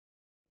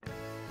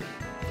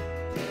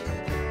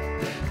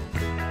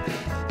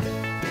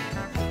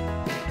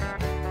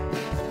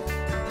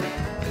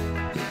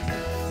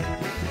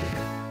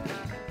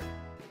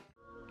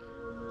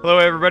Hello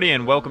everybody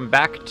and welcome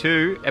back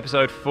to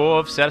episode 4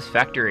 of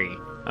Satisfactory.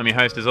 I'm your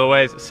host as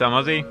always, Sam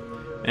Aussie,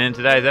 and in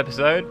today's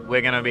episode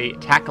we're going to be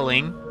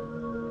tackling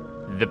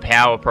the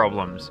power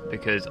problems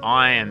because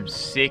I am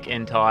sick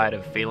and tired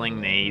of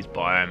filling these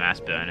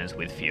biomass burners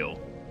with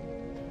fuel.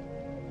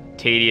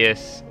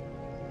 Tedious,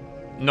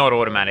 not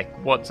automatic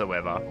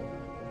whatsoever.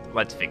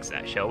 Let's fix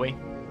that, shall we?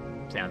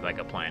 Sounds like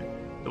a plan.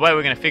 The way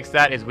we're going to fix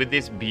that is with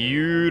this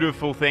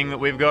beautiful thing that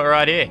we've got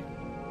right here.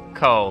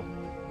 Coal.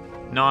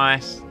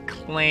 Nice,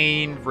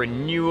 clean,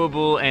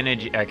 renewable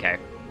energy. Okay,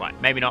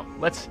 right, maybe not.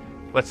 Let's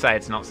say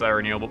it's not so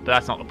renewable, but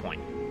that's not the point.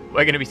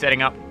 We're going to be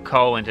setting up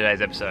coal in today's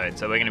episode.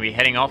 So we're going to be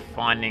heading off,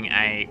 finding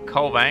a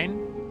coal vein,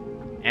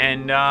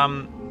 and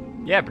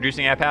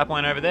producing our power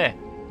plant over there.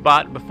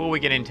 But before we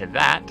get into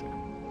that,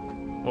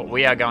 what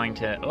we are going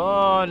to...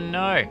 Oh,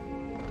 no.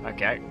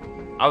 Okay.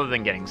 Other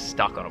than getting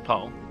stuck on a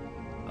pole.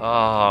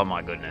 Oh,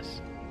 my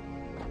goodness.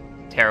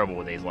 Terrible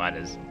with these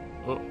ladders.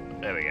 Oh,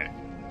 there we go.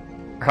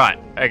 Right,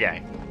 okay.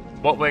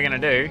 What we're going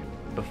to do,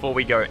 before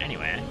we go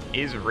anywhere,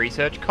 is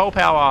research coal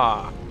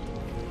power.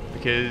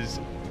 Because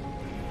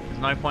there's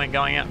no point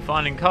going out and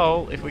finding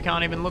coal if we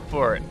can't even look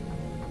for it.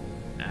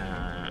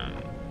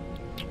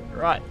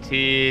 Right,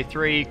 tier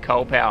 3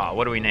 coal power.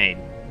 What do we need?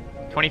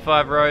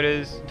 25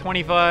 rotors,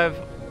 25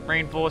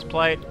 reinforced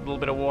plate, a little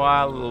bit of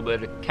wire, a little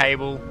bit of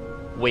cable.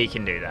 We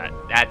can do that.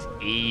 That's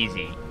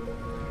easy.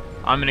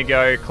 I'm going to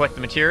go collect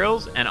the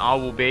materials and I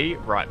will be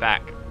right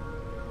back.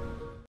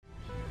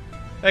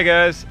 Hey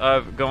guys,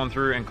 I've gone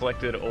through and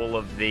collected all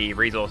of the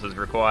resources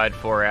required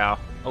for a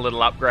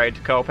little upgrade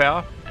to coal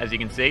power. As you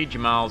can see,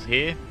 Jamal's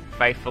here,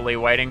 faithfully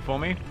waiting for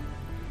me.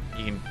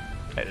 You can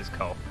take this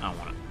coal. I don't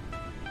want it.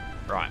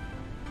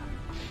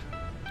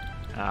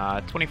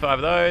 Right. 25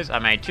 of those. I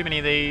made too many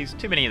of these,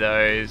 too many of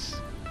those,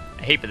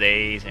 a heap of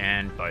these,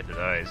 and both of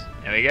those.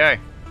 There we go.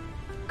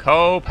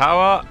 Coal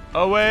power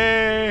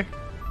away!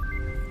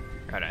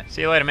 Righto.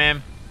 See you later,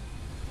 ma'am.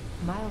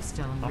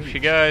 Milestone Off reached. she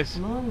goes.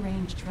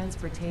 Long-range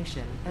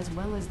transportation, as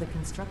well as the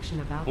construction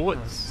of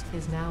outposts,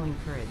 is now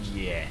encouraged.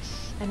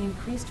 Yes. An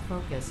increased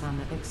focus on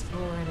the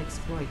explore and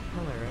exploit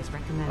pillar is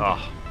recommended.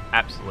 Oh,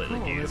 absolutely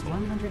Coal is beautiful.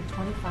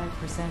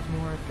 125%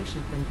 more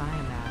efficient than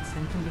biomass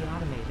and can be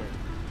automated.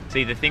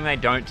 See, the thing they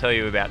don't tell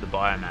you about the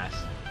biomass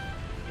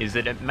is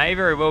that it may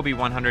very well be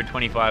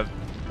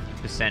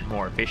 125%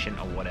 more efficient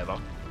or whatever,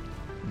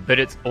 but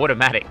it's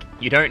automatic.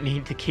 You don't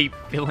need to keep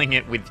filling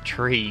it with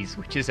trees,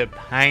 which is a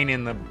pain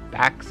in the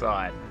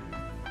backside.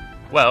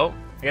 Well,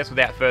 I guess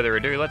without further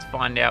ado, let's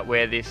find out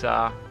where this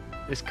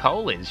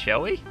coal is,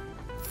 shall we?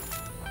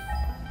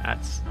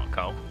 That's not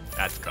coal.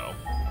 That's coal.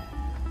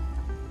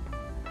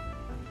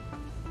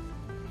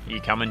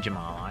 You coming,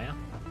 Jamal, are you?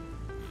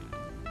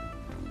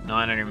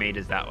 900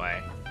 meters that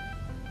way.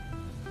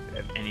 Do we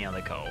have any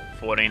other coal?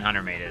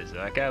 1400 meters.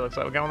 Okay, looks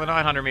like we're going the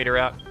 900 meter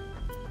route.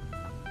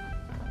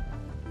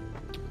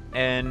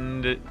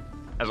 And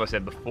as I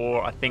said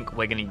before, I think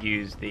we're going to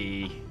use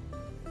the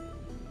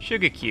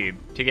sugar cube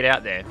to get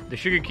out there. The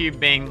sugar cube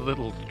being the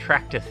little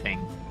tractor thing.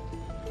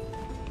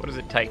 What does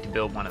it take to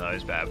build one of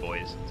those bad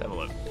boys? Let's have a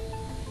look.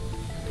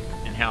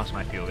 And how's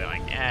my fuel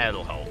going? Yeah,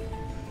 it'll hold.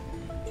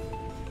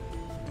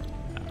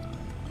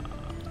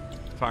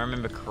 If I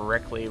remember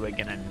correctly, we're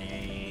going to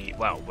need...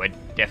 Well, we're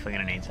definitely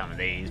going to need some of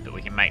these, but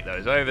we can make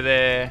those over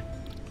there.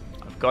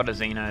 I've got a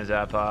Xeno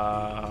Zapper.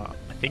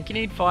 I think you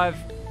need 5...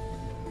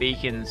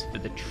 beacons for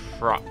the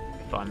truck,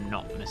 if I'm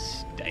not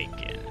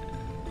mistaken.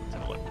 Let's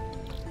have a look.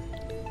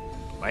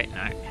 Wait,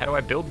 no. How do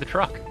I build the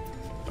truck?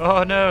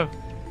 Oh, no.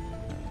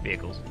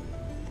 Vehicles.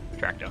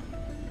 Tractor.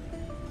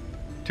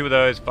 2 of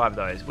those, 5 of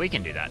those. We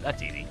can do that.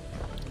 That's easy.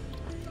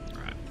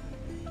 Right.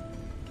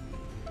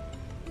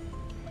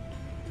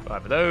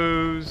 5 of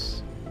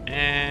those.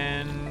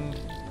 And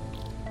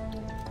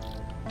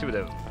 2 of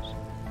those.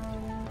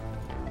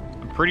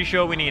 I'm pretty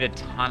sure we need a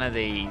ton of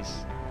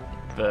these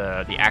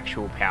for the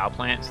actual power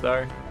plants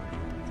though,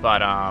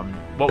 but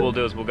what we'll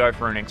do is we'll go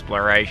for an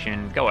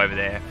exploration, go over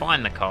there,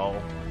 find the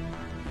coal,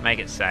 make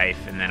it safe,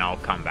 and then I'll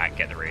come back,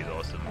 get the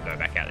resources, and we'll go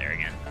back out there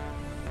again.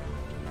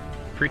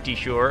 Pretty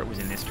sure it was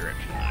in this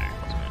direction though,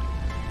 wasn't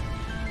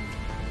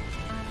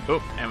it?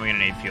 Oop, and we're going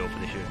to need fuel for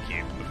the sugar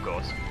cube, of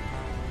course.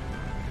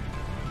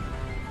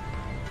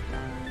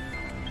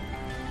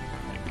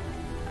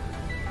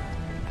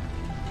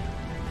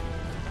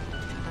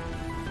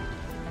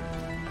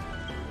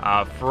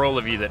 For all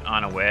of you that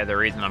aren't aware, the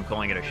reason I'm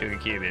calling it a sugar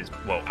cube is,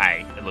 well,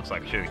 A, it looks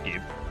like a sugar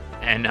cube,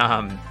 and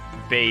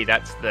B,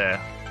 that's the,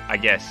 I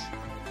guess,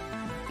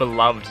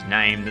 beloved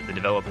name that the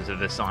developers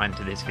have assigned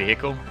to this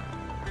vehicle.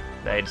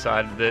 They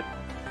decided that,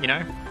 you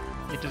know,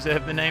 it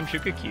deserved the name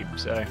Sugar Cube,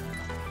 so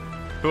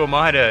who am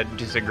I to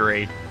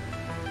disagree?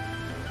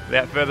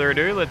 Without further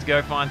ado, let's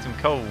go find some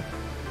coal.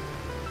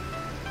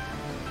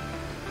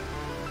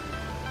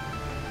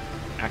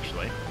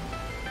 Actually,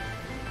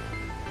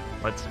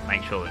 let's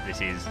make sure that this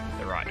is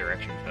the right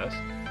direction first.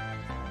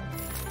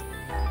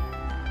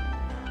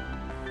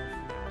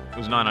 It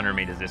was 900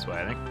 meters this way,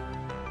 I think.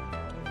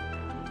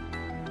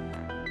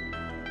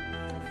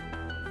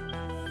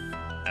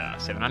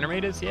 700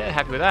 meters, yeah,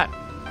 happy with that.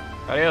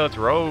 Right here, let's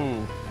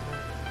roll.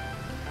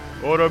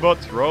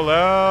 Autobots, roll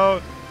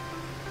out.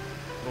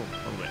 Oh, a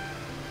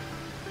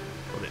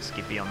little bit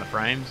skippy on the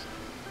frames.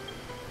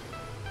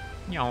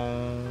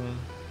 Nyong.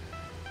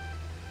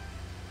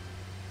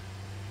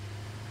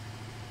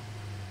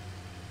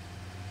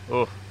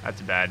 Oh, that's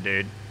a bad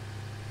dude.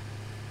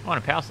 I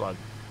want a power slug.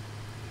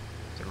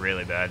 It's a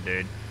really bad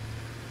dude.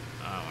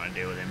 I don't want to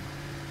deal with him.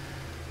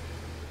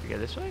 We go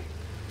this way?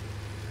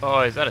 Oh,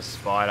 is that a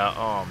spider?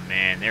 Oh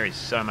man, there is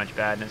so much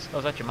badness. Oh,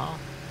 is that Jamal?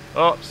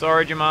 Oh,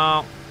 sorry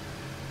Jamal.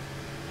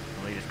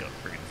 Well, he just got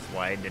freaking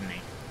flayed, didn't he?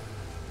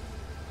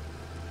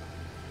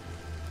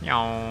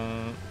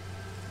 Nyong.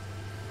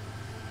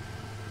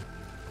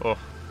 Oh.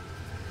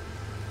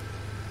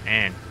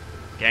 Man,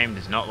 game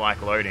does not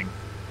like loading.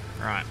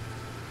 Right.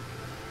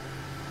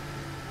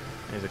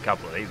 There's a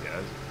couple of these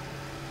guys.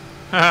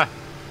 Haha!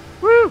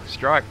 Woo!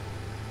 Strike!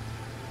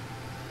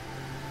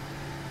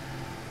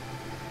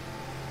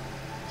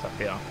 What's up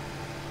here?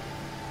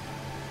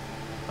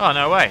 Oh,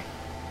 no way!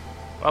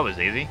 That was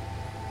easy.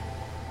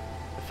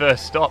 The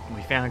first stop,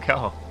 we found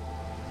coal.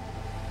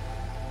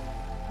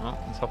 Well,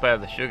 let's hop out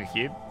of the sugar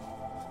cube.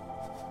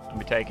 I'll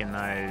be taking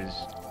those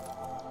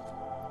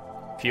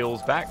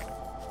fuels back.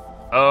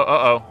 Oh,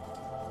 uh-oh.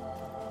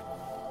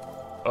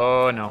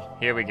 Oh no,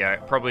 here we go.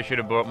 Probably should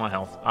have bought my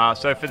health.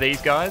 So for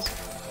these guys,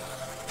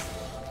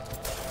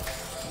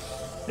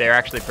 they're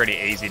actually pretty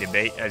easy to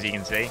beat, as you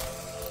can see.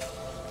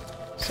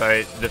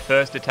 So the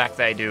first attack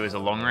they do is a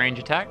long range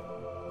attack,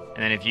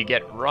 and then if you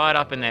get right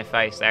up in their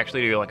face, they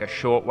actually do like a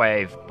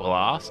shortwave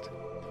blast.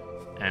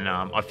 And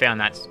I found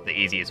that's the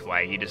easiest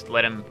way. You just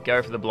let them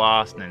go for the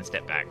blast and then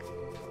step back.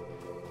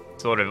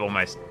 Sort of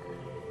almost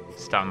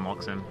stun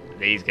locks them.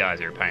 These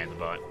guys are a pain in the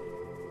butt.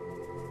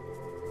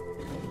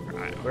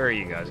 Right, where are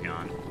you guys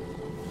going?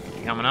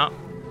 You coming up?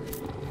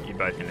 You're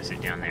both going to sit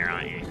down there,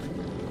 aren't you?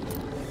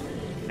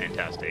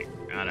 Fantastic.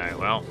 Righto,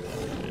 well,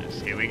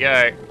 here we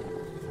go.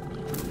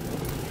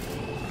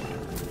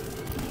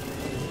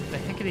 What the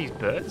heck are these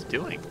birds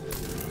doing?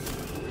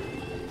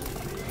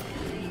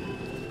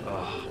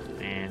 Oh,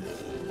 man.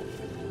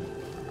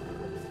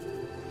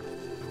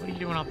 What are you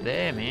doing up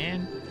there,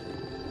 man?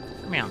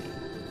 Come here.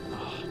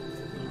 Oh.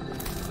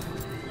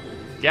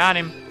 Got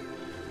him.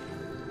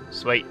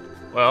 Sweet.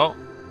 Well,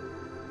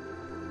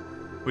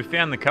 we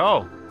found the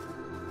coal.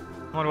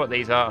 I wonder what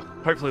these are.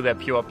 Hopefully they're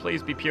pure.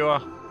 Please be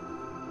pure.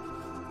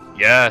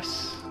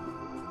 Yes.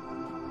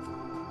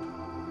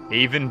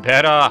 Even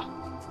better.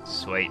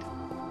 Sweet.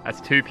 That's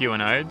 2 pure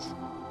nodes.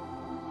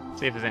 Let's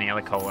see if there's any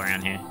other coal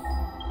around here.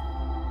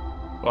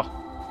 Oh,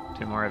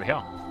 2 more over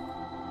here.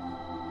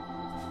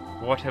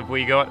 What have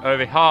we got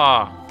over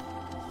here?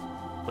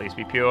 Please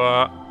be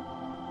pure.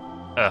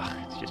 Ugh,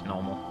 it's just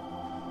normal.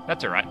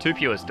 That's alright. 2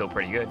 pure is still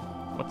pretty good.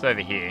 What's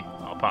over here?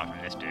 Oh, apart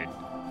from this dude.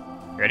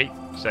 Ready?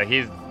 So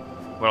here's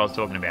what I was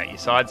talking about. You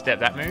sidestep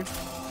that move,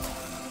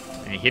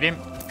 and you hit him.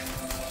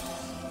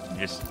 You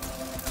just...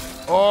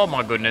 Oh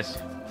my goodness.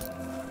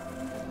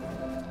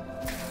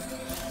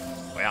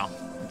 Wow.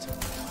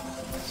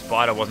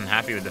 Spider wasn't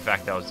happy with the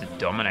fact that I was just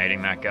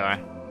dominating that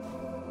guy.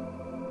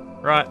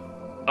 Right.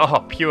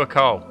 Oh, pure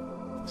coal.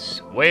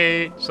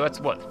 Sweet. So that's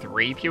what,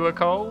 3 pure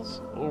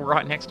coals? All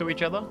right next to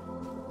each other?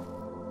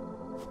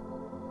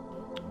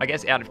 I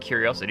guess out of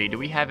curiosity, do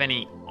we have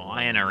any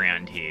iron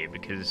around here?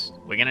 Because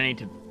we're going to need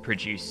to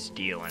produce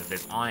steel, and if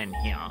there's iron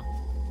here...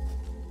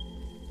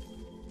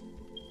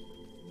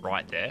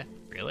 Right there?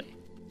 Really?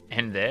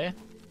 And there?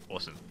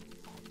 Awesome.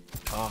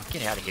 Oh,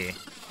 get out of here.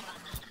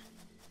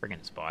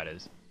 Friggin'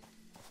 spiders.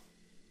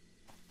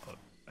 Oh,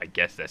 I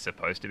guess they're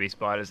supposed to be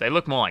spiders. They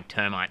look more like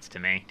termites to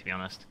me, to be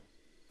honest.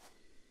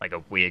 Like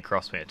a weird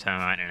cross between a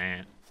termite and an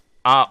ant.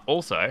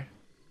 Also,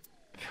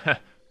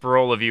 for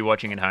all of you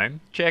watching at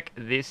home, check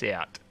this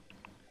out.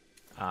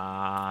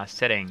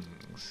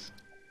 Settings.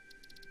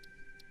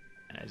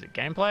 And is it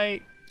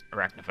gameplay?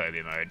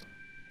 Arachnophobia mode.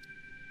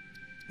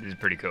 This is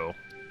pretty cool.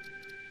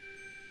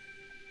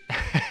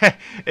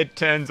 It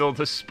turns all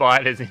the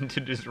spiders into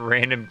just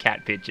random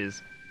cat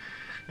pictures.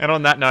 And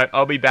on that note,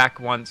 I'll be back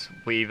once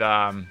we've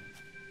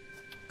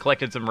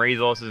collected some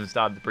resources and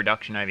started the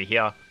production over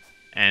here.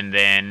 And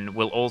then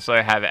we'll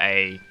also have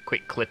a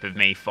quick clip of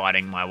me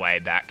fighting my way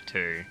back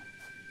to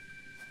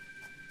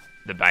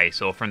the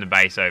base, or from the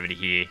base over to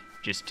here,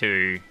 just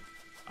to,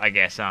 I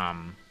guess, is that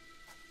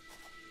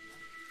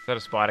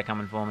a spider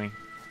coming for me?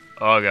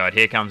 Oh god,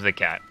 here comes the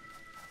cat.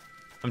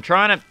 I'm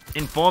trying to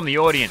inform the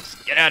audience.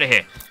 Get out of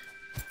here.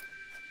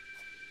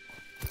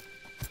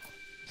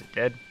 Is it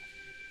dead?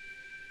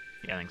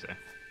 Yeah, I think so.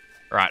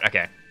 Right,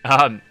 okay.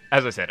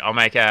 As I said, I'll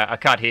make a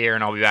cut here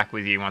and I'll be back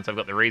with you once I've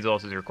got the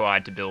resources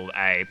required to build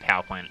a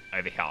power plant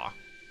over here.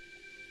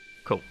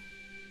 Cool.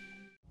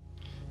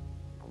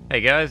 Hey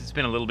guys, it's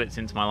been a little bit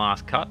since my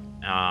last cut.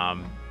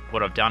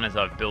 What I've done is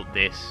I've built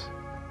this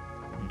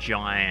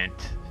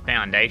giant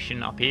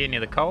foundation up here near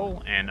the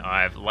coal, and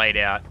I've laid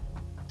out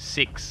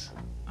 6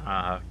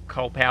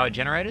 coal power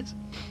generators.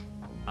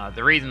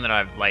 The reason that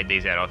I've laid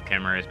these out off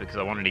camera is because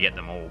I wanted to get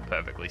them all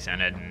perfectly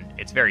centered, and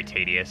it's very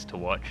tedious to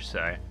watch,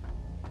 so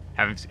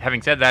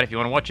Having said that, if you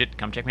want to watch it,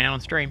 come check me out on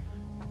stream.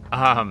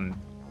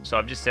 So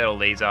I've just set all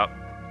these up,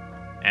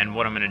 and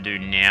what I'm going to do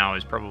now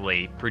is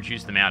probably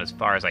produce them out as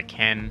far as I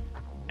can,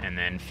 and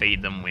then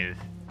feed them with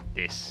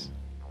this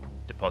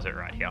deposit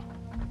right here.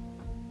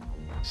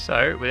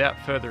 So, without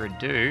further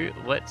ado,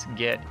 let's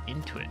get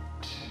into it.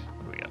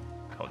 What do we got?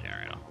 Coal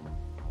generator.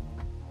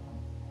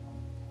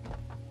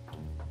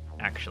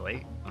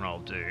 Actually, what I'll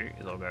do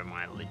is I'll go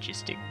my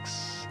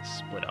logistics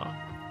splitter.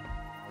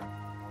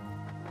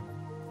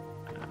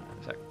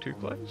 Is that too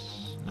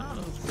close? No, that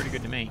looks pretty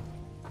good to me.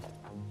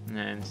 And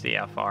then see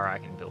how far I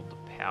can build the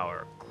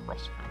power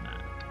across from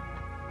that.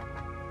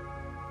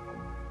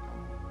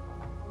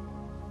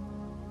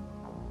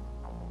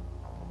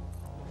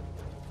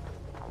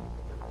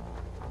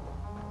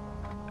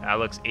 That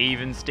looks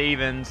even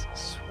Stevens.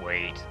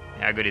 Sweet.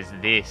 How good is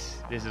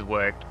this? This has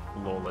worked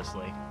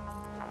flawlessly.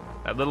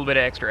 That little bit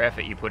of extra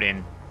effort you put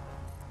in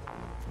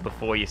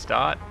before you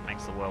start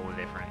makes the world of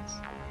difference.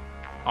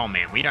 Oh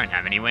man, we don't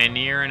have anywhere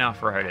near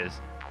enough rotors.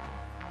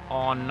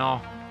 Oh no.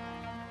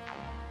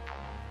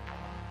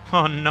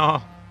 Oh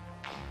no.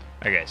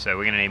 Okay, so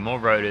we're gonna need more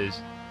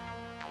rotors,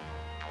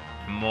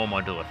 more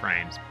modular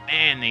frames.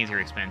 Man, these are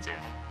expensive.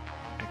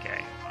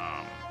 Okay,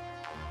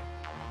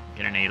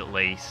 gonna need at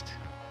least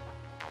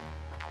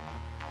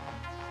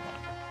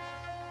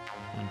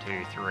 1,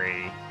 2,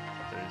 3.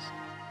 There's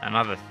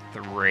another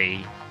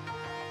 3.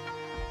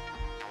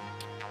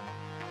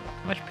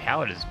 How much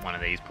power does one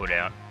of these put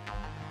out?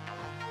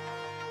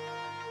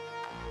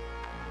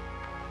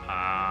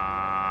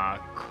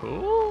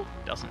 Cool.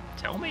 Doesn't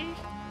tell me.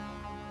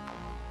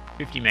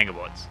 50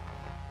 megawatts.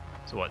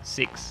 So what,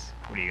 6?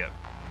 What do you got?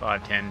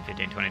 5, 10,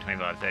 15, 20,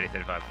 25, 30,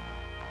 35.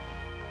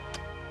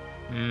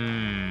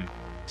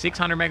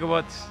 600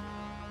 megawatts?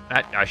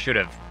 That, I should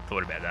have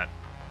thought about that.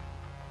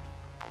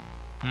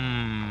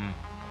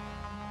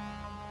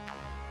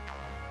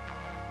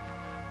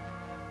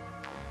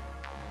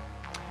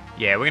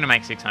 Yeah, we're going to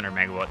make 600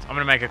 megawatts. I'm going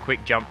to make a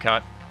quick jump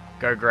cut,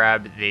 go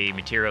grab the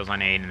materials I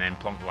need, and then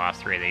plonk the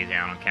last 3 of these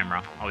out on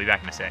camera. I'll be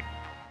back in a sec.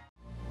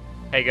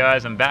 Hey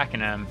guys, I'm back,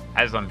 and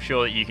as I'm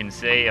sure that you can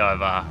see, I've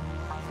got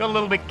a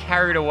little bit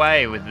carried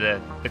away with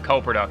the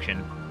coal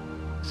production.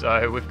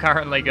 So we've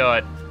currently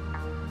got,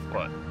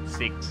 what,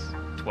 6,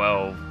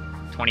 12,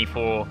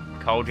 24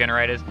 coal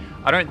generators.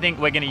 I don't think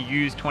we're going to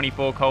use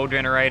 24 coal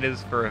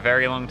generators for a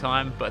very long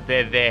time, but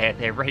they're there.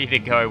 They're ready to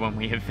go when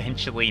we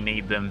eventually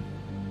need them,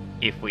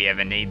 if we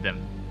ever need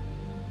them.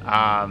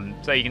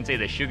 So you can see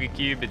the sugar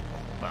cube.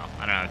 Well,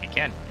 I don't know if you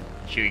can.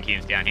 The sugar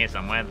cube's down here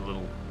somewhere, the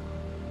little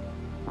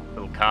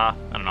car.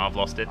 I don't know, I've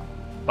lost it.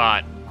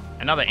 But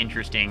another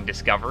interesting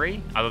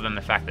discovery, other than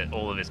the fact that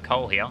all of this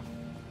coal here,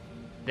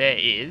 there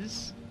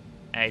is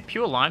a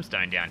pure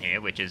limestone down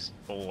here, which is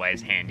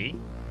always handy,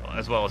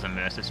 as well as a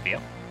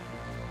Mercersphere.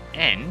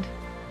 And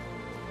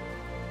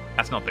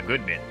that's not the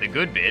good bit. The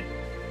good bit,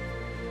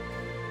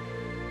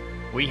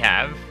 we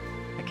have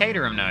a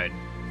Caterham node,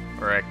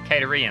 or a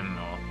Caterium,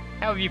 or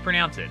however you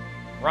pronounce it,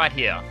 right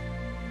here,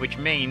 which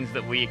means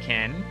that we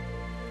can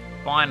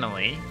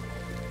finally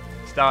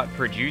start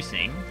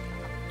producing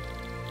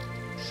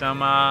some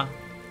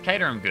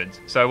Caterham goods.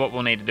 So what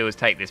we'll need to do is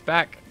take this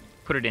back,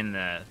 put it in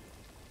the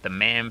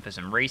MAM for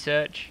some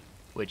research,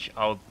 which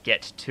I'll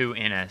get to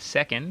in a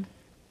second,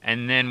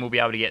 and then we'll be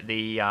able to get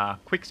the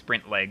quick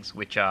sprint legs,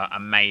 which are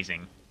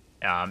amazing.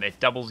 It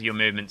doubles your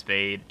movement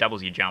speed,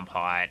 doubles your jump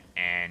height,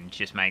 and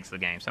just makes the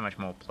game so much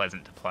more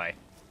pleasant to play.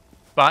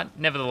 But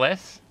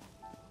nevertheless,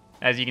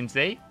 as you can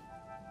see,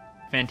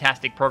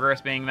 fantastic progress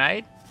being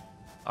made.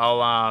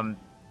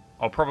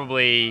 I'll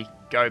probably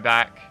go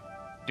back,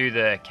 do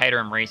the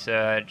Caterham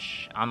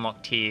research,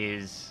 unlock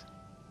tiers.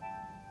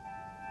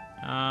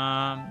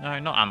 No,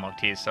 not unlock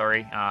tiers,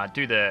 sorry.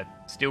 Do the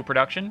steel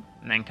production,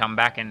 and then come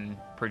back and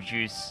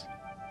produce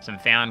some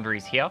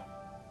foundries here.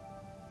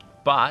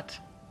 But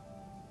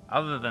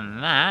other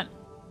than that,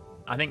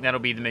 I think that'll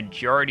be the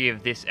majority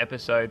of this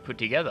episode put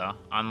together,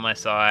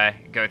 unless I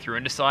go through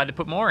and decide to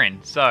put more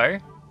in. So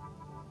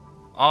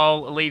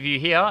I'll leave you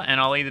here, and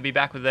I'll either be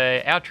back with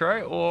the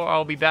outro, or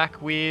I'll be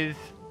back with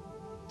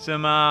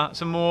some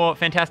more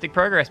fantastic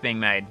progress being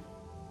made.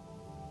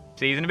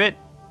 See you in a bit.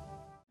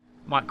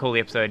 Might call the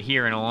episode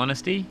here, in all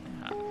honesty.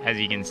 As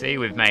you can see,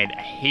 we've made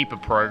a heap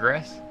of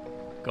progress,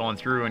 gone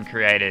through and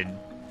created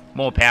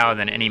more power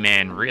than any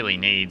man really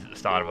needs at the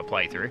start of a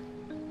playthrough.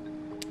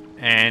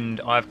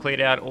 And I've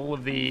cleared out all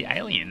of the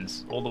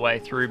aliens all the way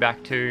through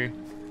back to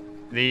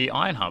the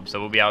iron hub, so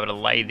we'll be able to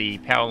lay the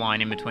power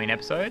line in between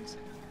episodes.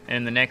 And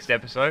in the next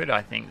episode,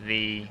 I think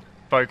the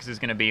focus is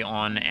going to be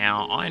on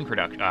our iron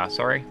production.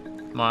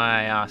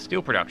 My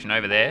steel production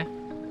over there.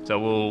 So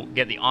we'll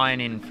get the iron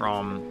in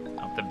from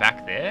up the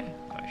back there.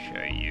 I'll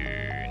show you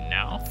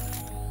now.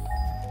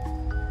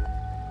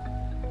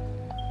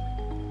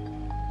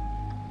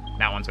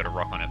 That one's got a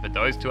rock on it, but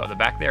those two up the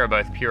back there are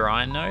both pure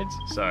iron nodes.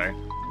 So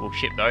we'll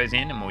ship those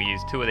in, and we'll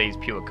use 2 of these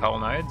pure coal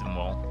nodes, and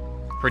we'll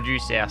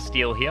produce our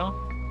steel here.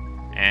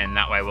 And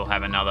that way we'll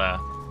have another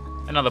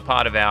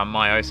part of our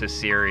meiosis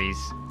series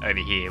over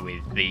here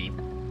with the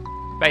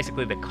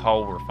basically the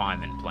coal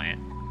refinement plant.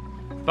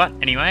 But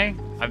anyway,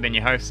 I've been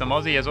your host, Some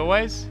Aussie, as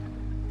always.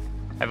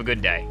 Have a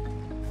good day.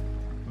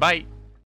 Bye.